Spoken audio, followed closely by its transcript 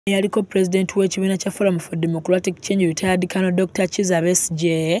Yaliko President w'ekibiina kya Forum for Democratic Change retired Colonel Dr. Kiiza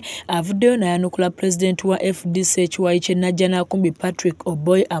Besigye avuddeyo n'ayanukula President wa FDC ekiwayi kye Najjanankumbi Patrick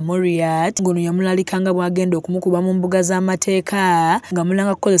Oboy Amuriat ng'ono yamulalikanga bw'agenda okumukuba mu mbuga z'amateeka nga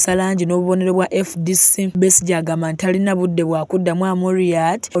mulanga kukozesa langi n'obubonero bwa FDC. Besigye agamba nti talina budde bwakuddamu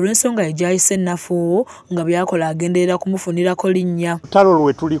Amuriat olw'ensonga ye gy'ayise ennafu nga byakola agenderera kumufunirako linnya. Lutalo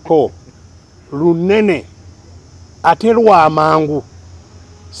lwe tuliko lunene ate lw'amangu.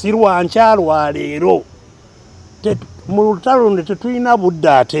 Si lwa nkya lwa leero. Mu lutalo luno tetulina budde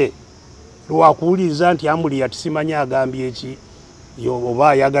ate lwakuwuliriza nti Amuriat simanyi agambye eki oba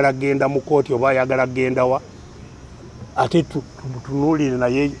ayagala kgenda mu kooti oba ayagala kgenda wa ate tunuulire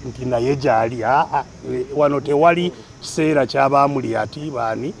naye nti naye gy'ali. Wano tewali kiseera ky'aba Amuriat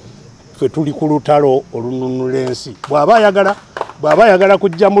baani ffe tuli ku lutalo olununula ensi. Bw'aba ayagala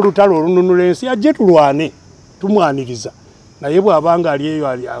kujja mu lutalo olununula ensi ajje tulwane tumwaniriza. Naye bw'abanga ali eyo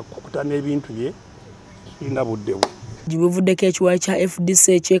akukuta n'ebintu bye tulina buddebwo. Gibuvuddeko ekiwayi kya FDC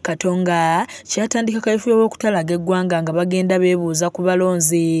eky'e Katonga kyatandika kaweefube w'okutalaga eggwanga nga bagenda beebuuza ku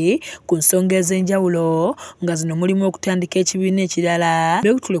balonzi ku nsonga ez'enjawulo nga zino mulimu okutandika ekibiina ekirala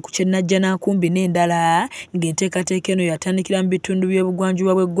beekutule ku kye Najjanankumbi n'endala ng'enteekateeka eno yatandikira mu bitundu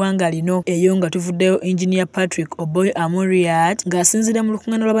by'obugwanjuba bw'eggwanga lino. Eyo nga tuvuddeyo Engineer Patrick Oboy Amuriat ng'asinziira mu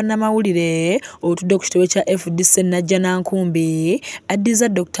lukuŋŋaana lwa bannamawulire olutudde ku kitebe kya FDC Najjanankumbi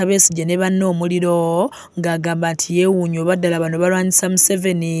addiza Dr. Besigye ne banne omuliro ng'agamba nti yeewuunya oba ddala bano balwanyisa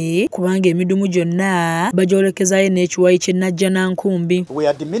Museveni kubanga emidumu gyonna bagyolekezaayo n'ekiwayi kye Najjanankumbi. We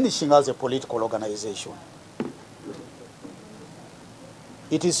are diminishing as a political organization.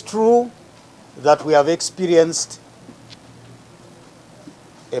 It is true that we have experienced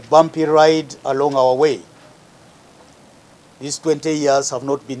a bumpy ride along our way. These 20 years have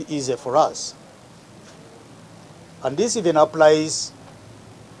not been easy for us. And this even applies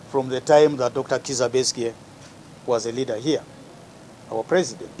from the time that Dr. Kiiza Besigye was a leader here, our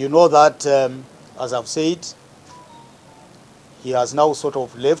president. You know that, as I've said, he has now sort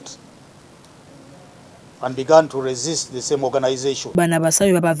of left and began to resist the same organization. Bana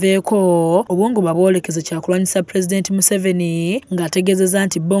basabye babaveeko obwongo babwolekeze kyakulwanyisa President Museveni ng'ategeezezza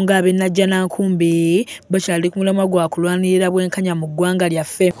nti bo ng'ab'e Najjanankumbi bakyali ku mulamwa gwa kulwanirira bwenkanya mu ggwanga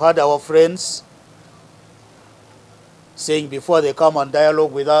lyaffe. We've had our friends saying before they come and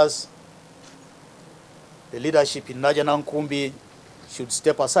dialogue with us, the leadership in Najjanankumbi should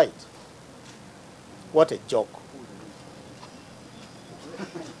step aside. What a joke.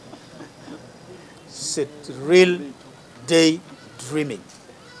 It's a real daydreaming.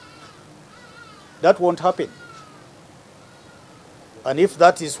 That won't happen. And if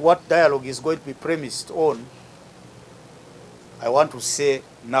that is what dialogue is going to be premised on, I want to say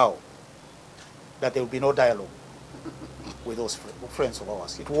now that there will be no dialogue with those friends of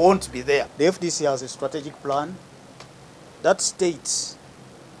ours. It won't be there. The FDC has a strategic plan that states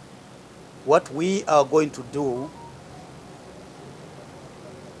what we are going to do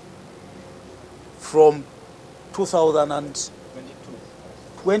from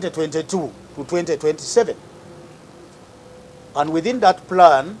 2022 to 2027. And within that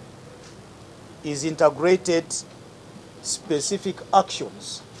plan is integrated specific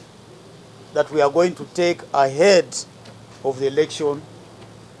actions that we are going to take ahead of the election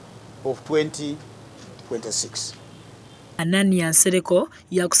of 2026. Anania Nsereko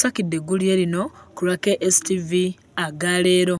yakusakidde eggulire lino ku Lwaki STV agaleero.